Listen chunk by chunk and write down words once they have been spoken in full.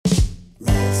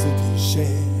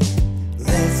share,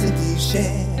 recipe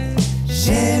share.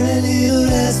 Share a little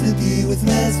recipe with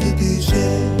Recipe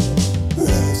Share.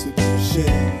 Recipe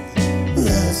Share,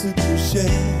 Recipe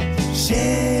Share.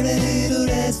 Share a little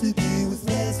recipe with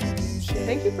Recipe Share.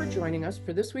 Thank you for joining us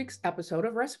for this week's episode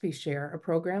of Recipe Share, a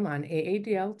program on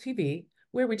AADL TV,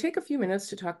 where we take a few minutes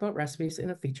to talk about recipes in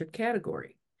a featured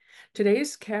category.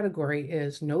 Today's category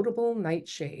is Notable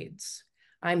Nightshades.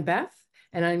 I'm Beth,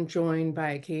 and I'm joined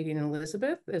by Katie and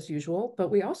Elizabeth, as usual, but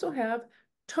we also have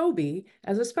Toby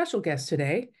as a special guest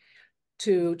today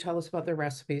to tell us about their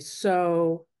recipes.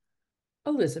 So,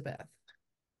 Elizabeth,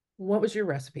 what was your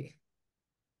recipe?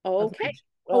 Okay.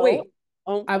 Oh, wait.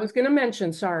 Oh, I was going to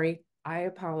mention, sorry, I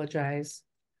apologize.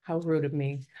 How rude of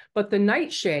me. But the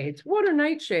nightshades, what are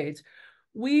nightshades?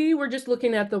 We were just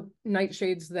looking at the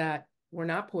nightshades that were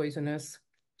not poisonous.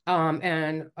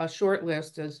 And a short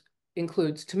list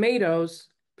includes tomatoes,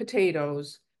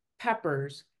 potatoes,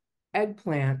 peppers,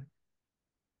 eggplant,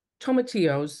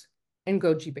 tomatillos, and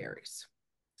goji berries.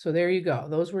 So there you go.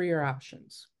 Those were your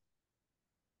options.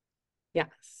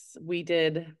 yes, we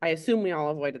did. I assume we all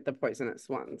avoided the poisonous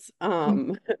ones.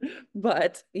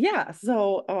 But yeah,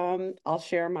 so I'll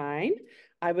share mine.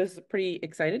 I was pretty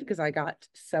excited because I got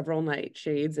several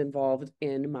nightshades involved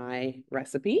in my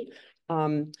recipe.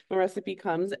 My recipe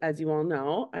comes, as you all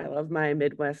know, I love my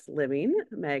Midwest Living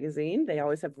magazine. They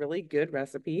always have really good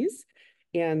recipes.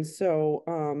 And so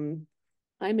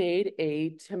I made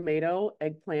a tomato,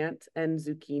 eggplant, and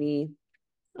zucchini.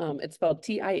 It's spelled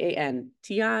Tian.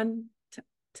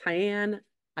 Tian,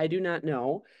 I do not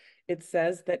know. It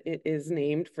says that it is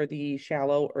named for the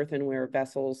shallow earthenware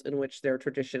vessels in which they're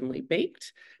traditionally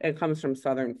baked. It comes from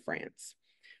southern France.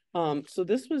 So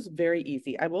this was very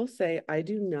easy. I will say I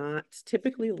do not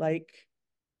typically like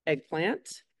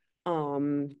eggplant,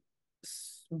 but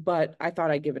I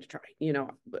thought I'd give it a try.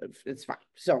 It's fine.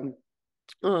 So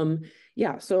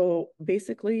yeah, so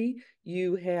basically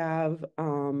you have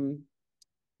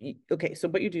okay, so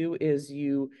what you do is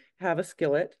you have a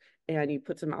skillet and you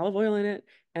put some olive oil in it,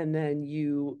 and then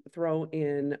you throw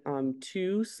in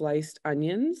 2 sliced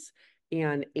onions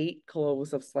and 8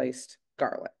 cloves of sliced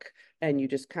garlic, and you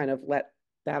just kind of let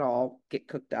that all get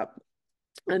cooked up.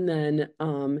 And then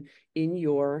in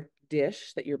your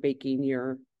dish that you're baking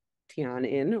your tian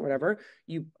in or whatever,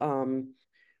 you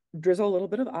drizzle a little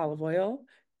bit of olive oil,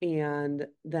 and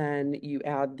then you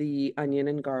add the onion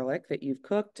and garlic that you've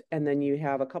cooked, and then you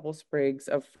have a couple sprigs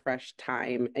of fresh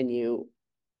thyme, and you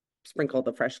sprinkle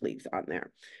the fresh leaves on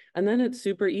there. And then it's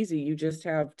super easy. You just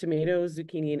have tomatoes,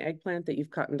 zucchini, and eggplant that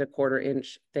you've cut into 1/4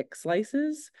 inch thick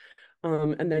slices.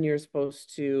 And then you're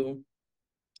supposed to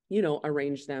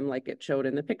arrange them like it showed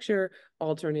in the picture,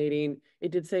 alternating.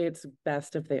 It did say it's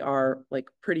best if they are like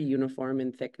pretty uniform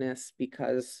in thickness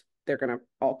because they're gonna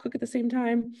all cook at the same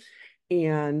time.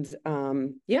 And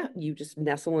yeah, you just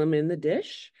nestle them in the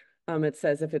dish. It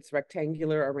says if it's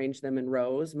rectangular, arrange them in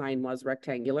rows. Mine was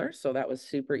rectangular, so that was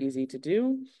super easy to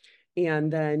do.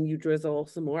 And then you drizzle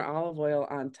some more olive oil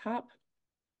on top,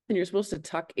 and you're supposed to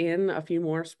tuck in a few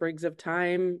more sprigs of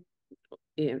thyme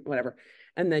and whatever.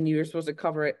 And then you're supposed to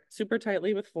cover it super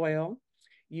tightly with foil.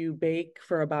 You bake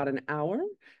for about an hour,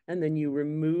 and then you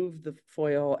remove the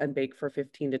foil and bake for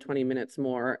 15 to 20 minutes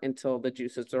more until the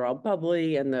juices are all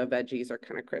bubbly and the veggies are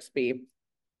kind of crispy.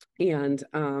 And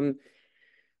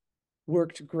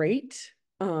worked great.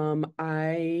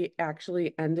 I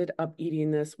actually ended up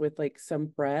eating this with like some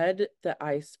bread that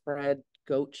I spread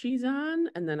goat cheese on,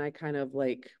 and then I kind of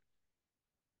like,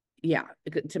 yeah,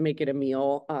 to make it a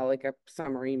meal, like a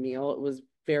summery meal. It was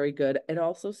very good. It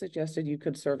also suggested you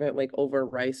could serve it like over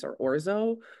rice or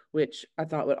orzo, which I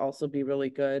thought would also be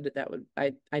really good.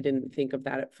 I didn't think of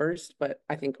that at first, but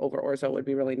I think over orzo would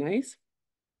be really nice.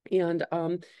 And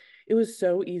it was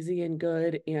so easy and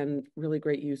good and really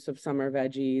great use of summer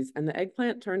veggies. And the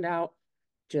eggplant turned out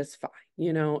just fine.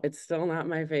 It's still not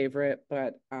my favorite,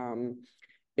 but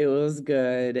it was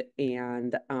good.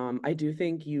 And I do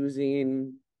think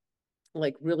using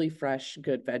like really fresh,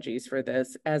 good veggies for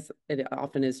this, as it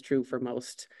often is true for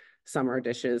most summer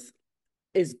dishes,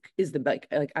 is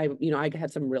the I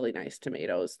had some really nice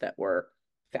tomatoes that were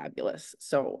fabulous.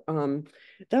 So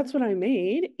that's what I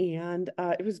made, and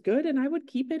it was good, and I would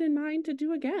keep it in mind to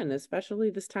do again, especially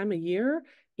this time of year.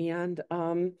 And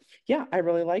yeah, I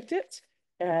really liked it.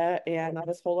 And I'll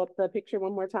just hold up the picture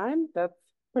one more time. That's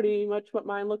pretty much what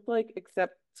mine looked like,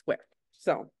 except square.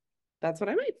 So that's what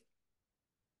I made.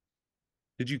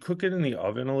 Did you cook it in the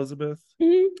oven, Elizabeth?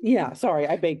 Yeah, sorry,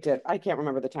 I baked it. I can't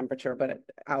remember the temperature, but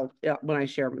when I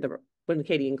share when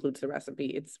Katie includes the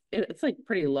recipe, it's like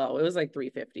pretty low. It was like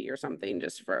 350 or something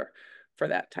just for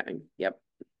that time. Yep.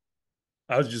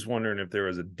 I was just wondering if there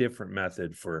was a different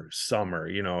method for summer,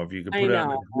 you know, if you could I put it on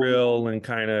the know. grill and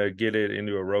kind of get it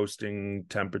into a roasting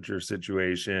temperature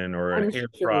situation or I'm an air sure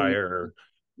you, fryer.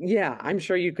 yeah, I'm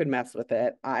sure you could mess with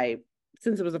it.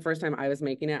 Since it was the first time I was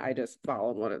making it, I just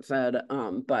followed what it said.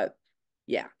 But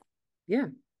yeah, yeah.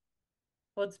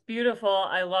 Well, it's beautiful.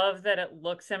 I love that it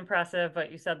looks impressive,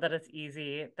 but you said that it's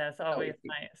easy. That's always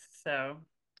nice. So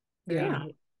Yeah, Yeah.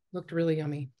 looked really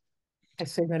yummy. I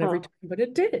say that Oh. every time, but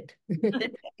it did.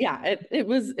 Yeah, it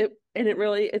was it and it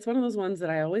really it's one of those ones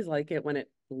that I always like it when it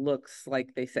looks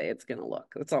like they say it's gonna look.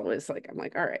 It's always like I'm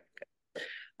like, all right,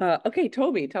 good. Okay,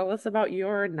 Toby, tell us about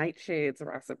your nightshades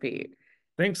recipe.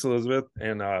 Thanks, Elizabeth.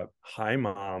 And hi,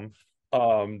 Mom.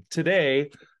 Today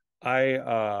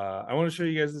I want to show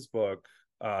you guys this book,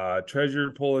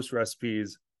 Treasured Polish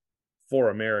Recipes for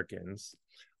Americans.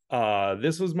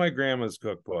 This was my grandma's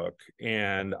cookbook,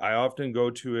 and I often go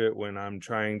to it when I'm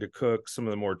trying to cook some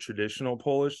of the more traditional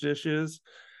Polish dishes.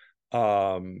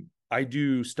 I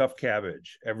do stuffed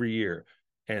cabbage every year,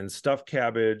 and stuffed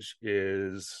cabbage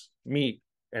is meat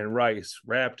and rice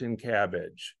wrapped in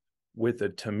cabbage with a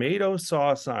tomato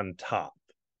sauce on top.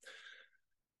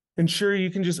 And sure, you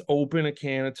can just open a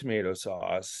can of tomato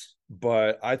sauce,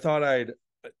 but I thought I'd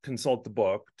consult the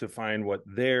book to find what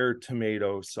their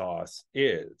tomato sauce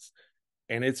is.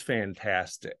 And it's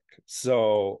fantastic.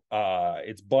 So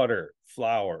it's butter,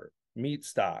 flour, meat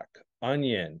stock,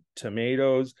 onion,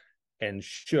 tomatoes, and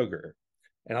sugar.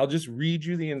 And I'll just read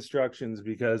you the instructions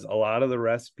because a lot of the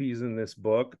recipes in this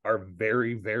book are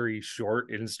very, very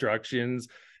short instructions,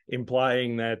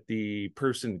 implying that the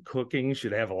person cooking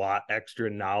should have a lot extra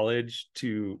knowledge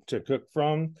to cook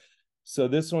from. So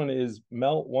this one is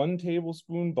melt 1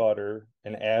 tablespoon butter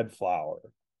and add flour.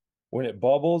 When it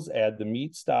bubbles, add the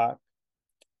meat stock.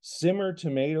 Simmer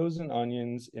tomatoes and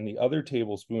onions in the other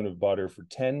tablespoon of butter for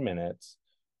 10 minutes.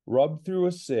 Rub through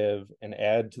a sieve and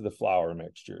add to the flour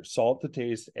mixture. Salt to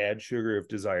taste, add sugar if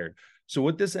desired. So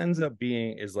what this ends up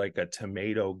being is like a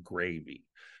tomato gravy.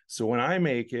 So when I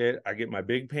make it, I get my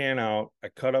big pan out, I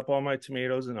cut up all my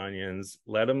tomatoes and onions,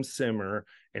 let them simmer.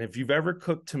 And if you've ever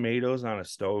cooked tomatoes on a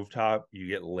stovetop, you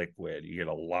get liquid. You get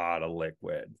a lot of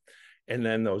liquid. And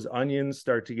then those onions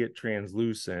start to get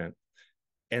translucent.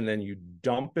 And then you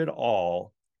dump it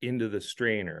all into the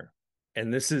strainer.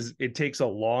 And it takes a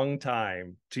long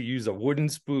time to use a wooden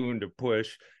spoon to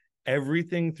push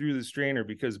everything through the strainer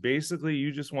because basically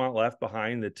you just want left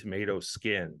behind the tomato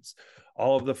skins.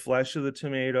 All of the flesh of the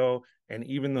tomato and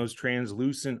even those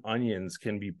translucent onions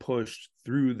can be pushed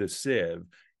through the sieve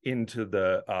into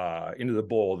the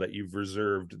bowl that you've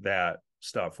reserved that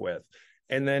stuff with.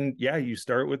 And then, yeah, you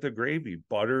start with the gravy,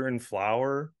 butter and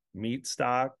flour, meat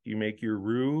stock, you make your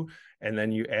roux, and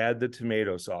then you add the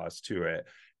tomato sauce to it.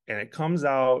 And it comes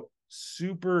out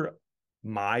super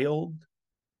mild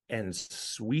and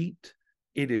sweet.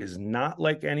 It is not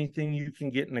like anything you can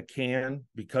get in a can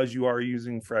because you are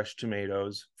using fresh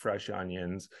tomatoes, fresh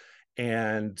onions.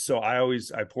 And so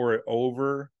I pour it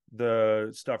over the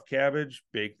stuffed cabbage,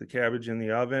 bake the cabbage in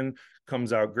the oven,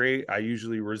 comes out great. I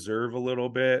usually reserve a little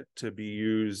bit to be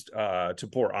used to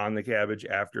pour on the cabbage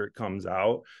after it comes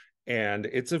out. And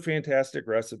it's a fantastic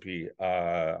recipe.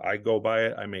 I go by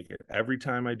it. I make it every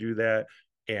time I do that.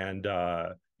 And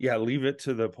yeah, leave it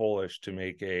to the Polish to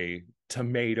make a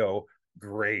tomato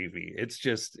gravy.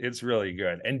 It's really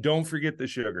good. And don't forget the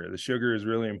sugar. The sugar is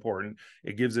really important.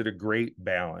 It gives it a great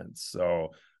balance. So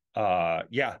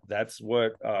yeah, that's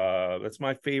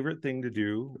my favorite thing to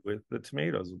do with the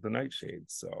tomatoes, with the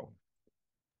nightshades. So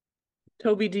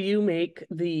Toby, do you make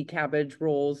the cabbage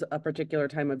rolls a particular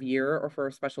time of year or for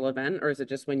a special event, or is it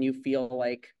just when you feel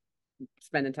like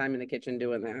spending time in the kitchen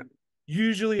doing that?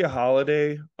 usually a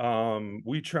holiday.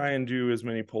 We try and do as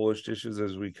many Polish dishes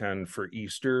as we can for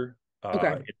Easter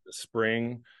Okay. in the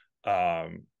spring.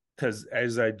 Because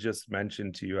as I just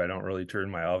mentioned to you, I don't really turn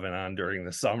my oven on during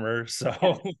the summer. So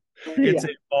it's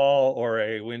Yeah. a fall or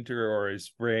a winter or a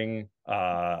spring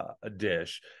a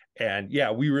dish. And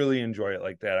yeah, we really enjoy it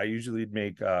like that. I usually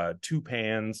make 2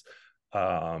 pans.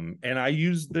 And I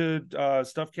use the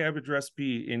stuffed cabbage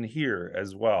recipe in here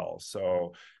as well.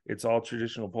 So it's all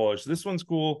traditional Polish. This one's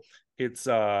cool. It's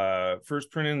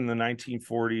first printed in the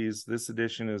 1940s. This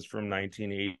edition is from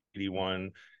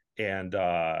 1981. And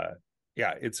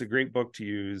yeah, it's a great book to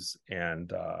use.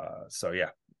 And so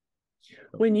yeah.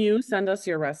 When you send us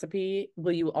your recipe,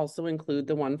 will you also include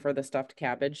the one for the stuffed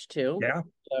cabbage too? Yeah.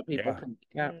 So people Yeah. can,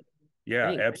 yeah. Yeah,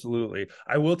 Thanks. absolutely.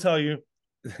 I will tell you,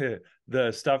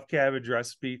 the stuffed cabbage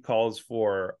recipe calls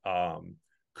for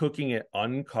cooking it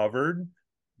uncovered,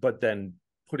 but then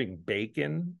putting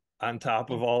bacon on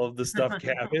top of all of the stuffed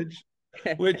cabbage.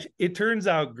 which it turns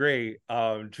out great.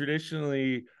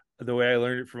 Traditionally, the way I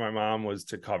learned it from my mom was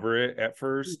to cover it at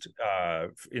first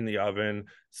in the oven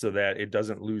so that it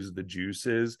doesn't lose the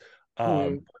juices.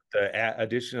 The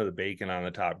addition of the bacon on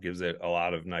the top gives it a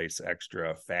lot of nice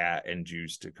extra fat and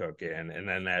juice to cook in. And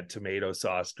then that tomato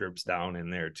sauce drips down in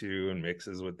there too and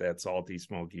mixes with that salty,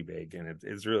 smoky bacon.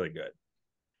 It's really good.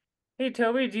 Hey,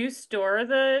 Toby, do you store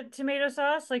the tomato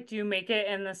sauce? Like, do you make it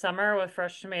in the summer with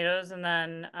fresh tomatoes and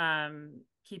then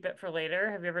keep it for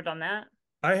later? Have you ever done that?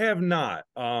 I have not.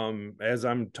 As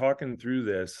I'm talking through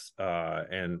this,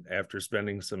 and after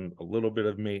spending a little bit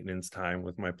of maintenance time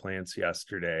with my plants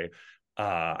yesterday,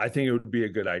 I think it would be a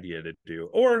good idea to do.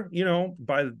 Or,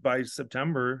 by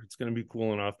September, it's going to be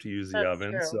cool enough to use the That's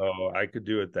oven, true. so I could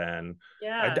do it then.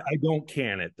 Yeah. I don't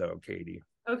can it though, Katie.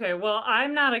 Okay, well,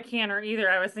 I'm not a canner either.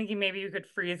 I was thinking maybe you could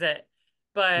freeze it,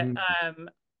 but Mm.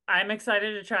 I'm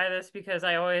excited to try this because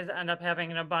I always end up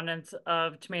having an abundance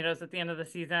of tomatoes at the end of the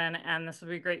season, and this will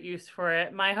be great use for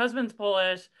it. My husband's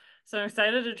Polish, so I'm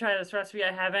excited to try this recipe.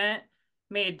 I haven't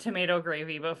made tomato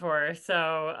gravy before,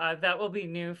 so that will be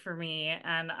new for me,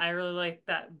 and I really like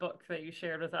that book that you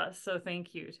shared with us. So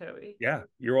thank you, Toby. Yeah,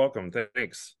 you're welcome.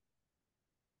 Thanks.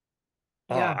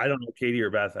 Yeah. I don't know, Katie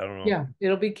or Beth. I don't know. Yeah,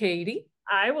 it'll be Katie.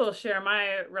 I will share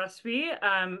my recipe.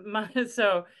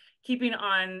 So keeping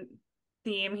on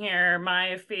theme here,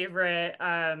 my favorite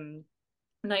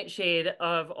nightshade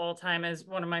of all time is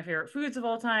one of my favorite foods of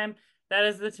all time. That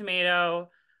is the tomato.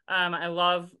 I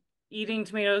love eating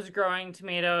tomatoes, growing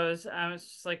tomatoes. It's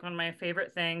just like one of my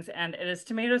favorite things. And it is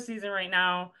tomato season right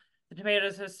now. The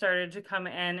tomatoes have started to come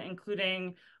in,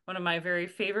 including one of my very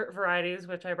favorite varieties,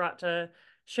 which I brought to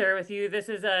share with you. This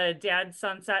is a Dad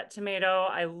Sunset tomato.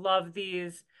 I love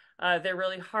these. They're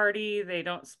really hardy. They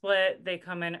don't split. They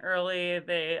come in early.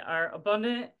 They are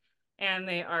abundant, and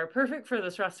they are perfect for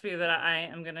this recipe that I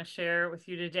am going to share with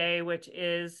you today, which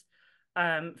is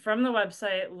from the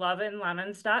website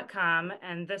loveandlemons.com.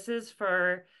 And this is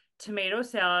for tomato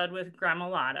salad with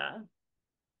gremolata.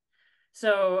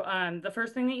 So the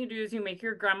first thing that you do is you make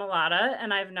your gremolata,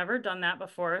 and I've never done that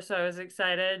before, so I was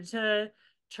excited to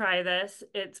try this.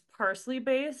 It's parsley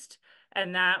based,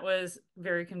 and that was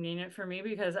very convenient for me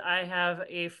because I have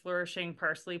a flourishing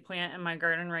parsley plant in my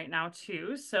garden right now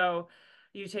too. So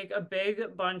you take a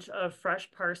big bunch of fresh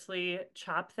parsley,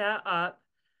 chop that up,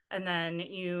 and then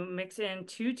you mix in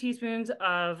 2 teaspoons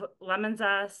of lemon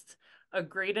zest, a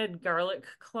grated garlic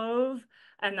clove,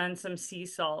 and then some sea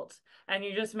salt. And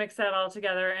you just mix that all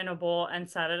together in a bowl and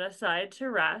set it aside to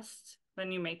rest.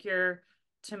 Then you make your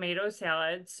tomato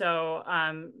salad. So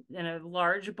in a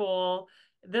large bowl,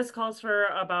 this calls for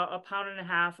about 1.5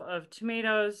 pounds of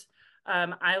tomatoes.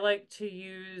 I like to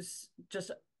use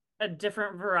just a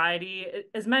different variety,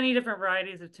 as many different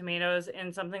varieties of tomatoes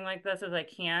in something like this as I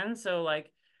can. So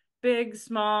like big,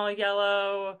 small,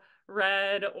 yellow,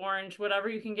 red, orange, whatever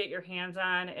you can get your hands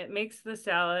on. It makes the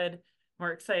salad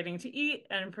more exciting to eat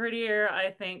and prettier, I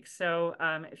think. So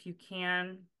if you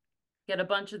can get a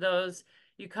bunch of those,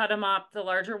 you cut them up, the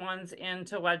larger ones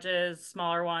into wedges,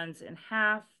 smaller ones in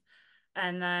half,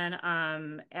 and then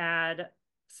add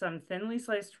some thinly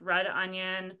sliced red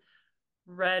onion,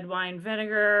 red wine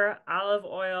vinegar, olive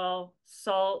oil,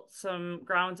 salt, some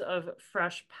grounds of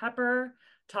fresh pepper.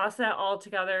 Toss that all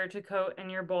together to coat in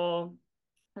your bowl.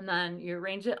 And then you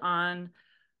arrange it on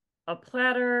a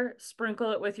platter,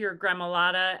 sprinkle it with your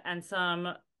gremolata and some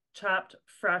chopped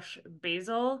fresh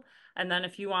basil. And then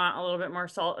if you want a little bit more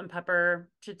salt and pepper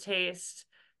to taste,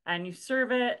 and you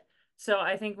serve it. So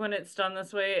I think when it's done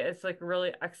this way, it's like a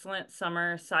really excellent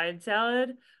summer side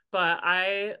salad. But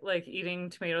I like eating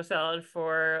tomato salad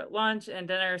for lunch and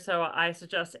dinner. So I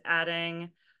suggest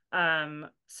adding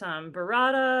some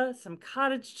burrata, some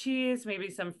cottage cheese, maybe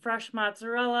some fresh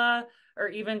mozzarella, or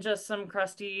even just some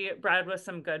crusty bread with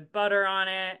some good butter on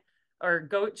it, or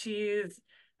goat cheese,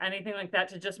 anything like that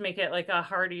to just make it like a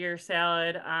heartier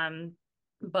salad.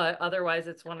 But otherwise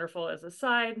it's wonderful as a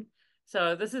side.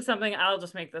 So this is something I'll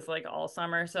just make this like all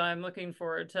summer. So I'm looking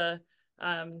forward to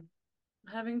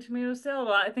having tomato salad.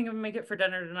 Well, I think I'm gonna make it for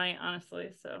dinner tonight, honestly.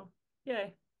 So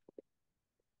yay.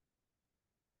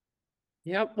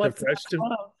 Yep. The fresh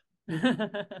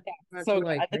Not So too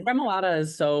late, the right? gremolata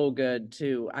is so good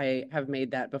too. I have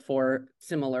made that before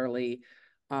similarly.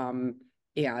 And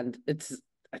it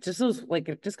just feels like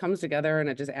it just comes together and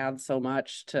it just adds so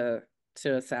much to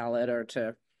a salad or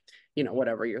to,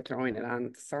 whatever you're throwing it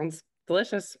on. Sounds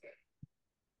delicious.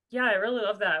 Yeah, I really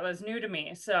love that. It was new to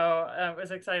me. So it was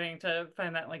exciting to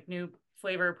find that like new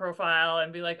flavor profile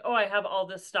and be like, oh, I have all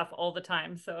this stuff all the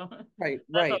time. So Right,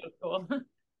 that's right. always cool.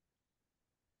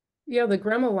 Yeah, the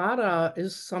gremolata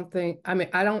is something, I mean,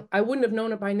 I wouldn't have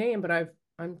known it by name, but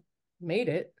I'm made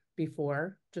it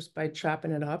before just by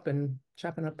chopping it up and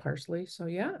chopping up parsley. So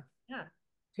yeah, Yeah.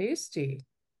 tasty.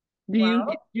 Do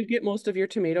Well, you get most of your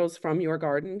tomatoes from your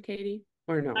garden, Katie,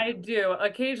 or no? I do.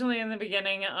 Occasionally in the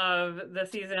beginning of the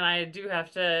season, I do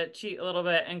have to cheat a little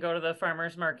bit and go to the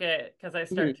farmer's market because I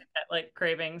start Mhm. to get like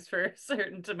cravings for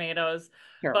certain tomatoes.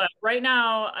 Sure. But right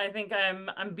now, I think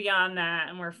I'm beyond that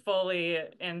and we're fully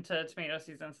into tomato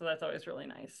season, so that's always really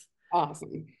nice.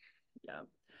 Awesome. Yeah.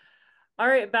 All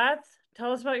right, Beth,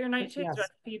 tell us about your nightshades Yes.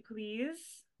 recipe,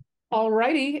 please.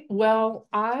 Alrighty. Well,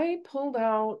 I pulled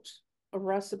out a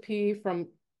recipe from,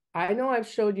 I know I've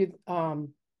showed you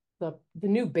the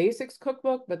new basics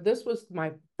cookbook, but this was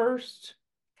my first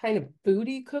kind of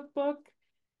foodie cookbook.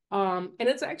 And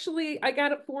it's actually, I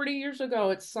got it 40 years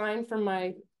ago. It's signed from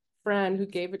my friend who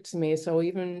gave it to me. So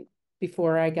even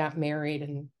before I got married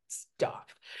and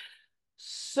stuff.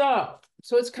 So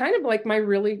it's kind of like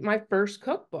my first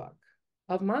cookbook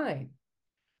of mine.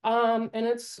 And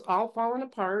it's all fallen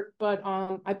apart, but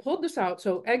I pulled this out.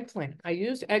 So eggplant. I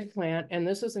used eggplant, and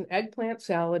this is an eggplant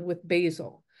salad with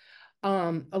basil.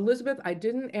 Elizabeth, I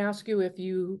didn't ask you if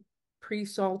you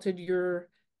pre-salted your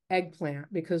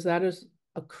eggplant because that is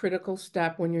a critical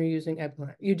step when you're using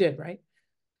eggplant. You did, right?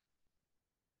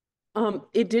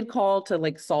 It did call to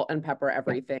like salt and pepper Yeah.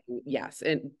 everything, yes,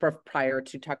 and prior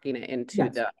to tucking it into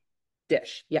Yes. the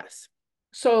dish, yes.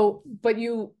 So, but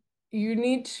you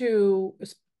need to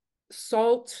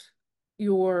salt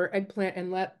your eggplant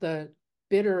and let the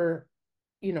bitter,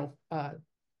 you know,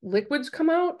 liquids come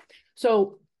out.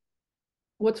 So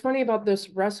what's funny about this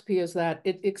recipe is that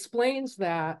it explains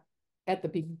that at the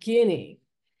beginning.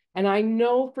 And I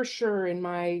know for sure in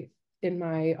my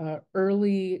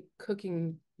early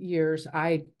cooking years,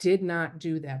 I did not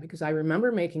do that because I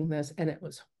remember making this and it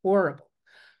was horrible.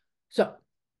 So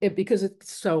because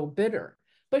it's so bitter.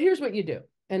 But here's what you do,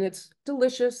 and it's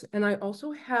delicious. And I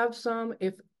also have some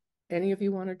if any of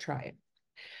you want to try it.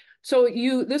 So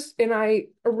and I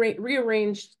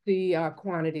rearranged the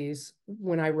quantities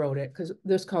when I wrote it because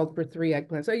this called for 3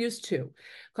 eggplants. I used 2.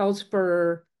 Calls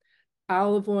for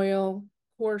olive oil,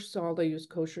 coarse salt. I use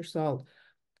kosher salt,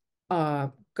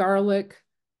 garlic,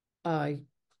 uh,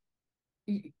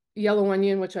 yellow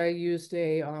onion, which I used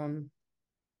a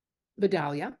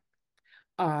Vidalia,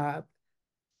 uh,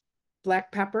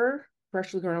 black pepper,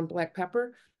 freshly ground black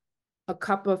pepper, a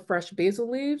cup of fresh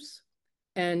basil leaves,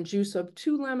 and juice of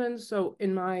 2 lemons. So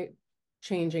in my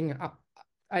changing,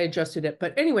 I adjusted it.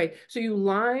 But anyway, so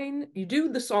you do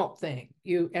the salt thing.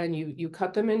 You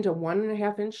cut them into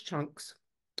 1.5-inch chunks,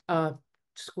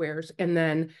 squares, and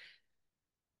then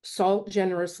salt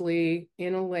generously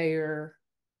in a layer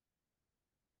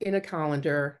in a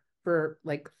colander for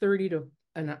like 30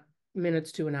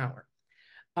 minutes to an hour.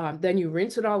 Then you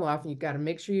rinse it all off and you got to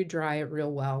make sure you dry it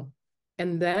real well.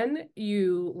 And then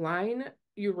you line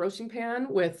your roasting pan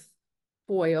with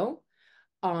foil,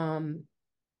 um,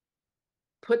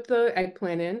 put the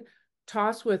eggplant in,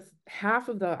 toss with half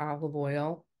of the olive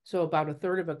oil, so about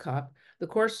 1/3 of a cup, the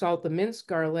coarse salt, the minced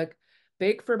garlic,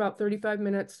 bake for about 35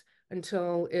 minutes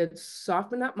until it's soft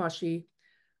but not mushy,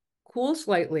 cool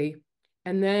slightly.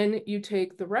 And then you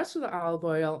take the rest of the olive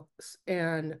oil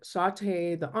and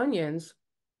saute the onions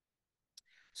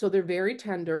so they're very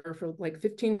tender for like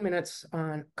 15 minutes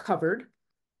on covered.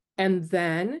 And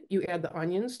then you add the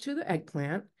onions to the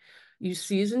eggplant. You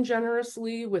season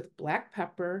generously with black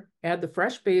pepper, add the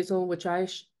fresh basil, which I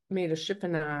made a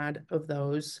chiffonade of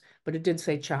those, but it did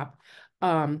say chop.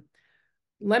 Um,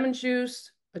 Lemon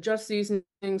juice, adjust seasoning,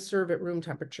 serve at room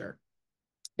temperature.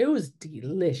 It was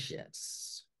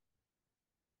delicious.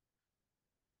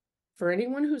 For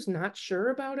anyone who's not sure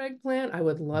about eggplant, I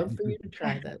would love for you to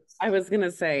try this. I was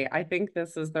gonna say, I think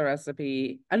this is the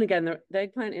recipe. And again, the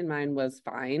eggplant in mine was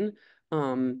fine,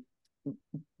 um,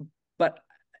 but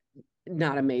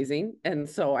not amazing. And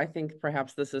so I think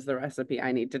perhaps this is the recipe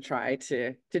I need to try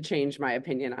to change my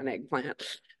opinion on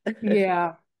eggplant.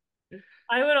 Yeah.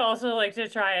 I would also like to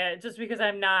try it just because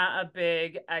I'm not a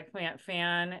big eggplant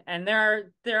fan. And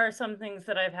there are some things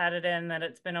that I've had it in that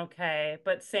it's been okay,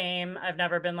 but same, I've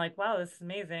never been like, wow, this is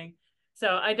amazing.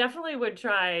 So I definitely would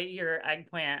try your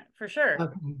eggplant for sure.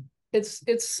 Okay.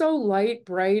 It's so light,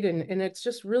 bright, and it's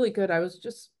just really good. I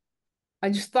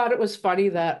just thought it was funny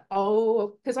that,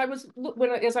 oh, because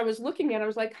as I was looking at it, I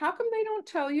was like, how come they don't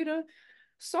tell you to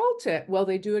salt it? Well,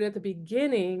 they do it at the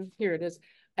beginning. Here it is.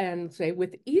 And say,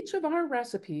 with each of our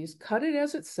recipes, cut it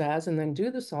as it says, and then do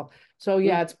the salt. So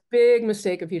yeah, it's a big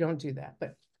mistake if you don't do that.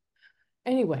 But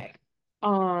anyway,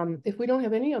 if we don't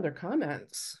have any other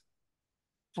comments,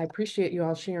 I appreciate you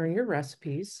all sharing your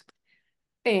recipes.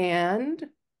 And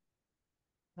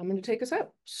I'm going to take us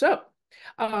out. So,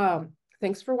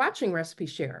 thanks for watching Recipe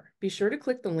Share. Be sure to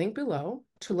click the link below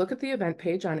to look at the event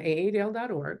page on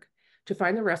aadl.org to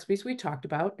find the recipes we talked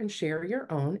about and share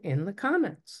your own in the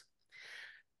comments.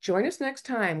 Join us next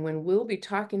time when we'll be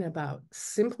talking about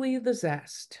Simply the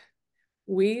Zest.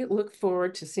 We look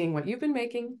forward to seeing what you've been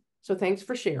making, so thanks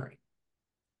for sharing.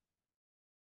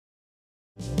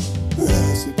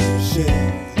 Recipe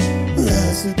Share,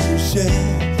 Recipe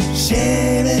Share,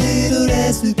 share a little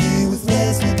recipe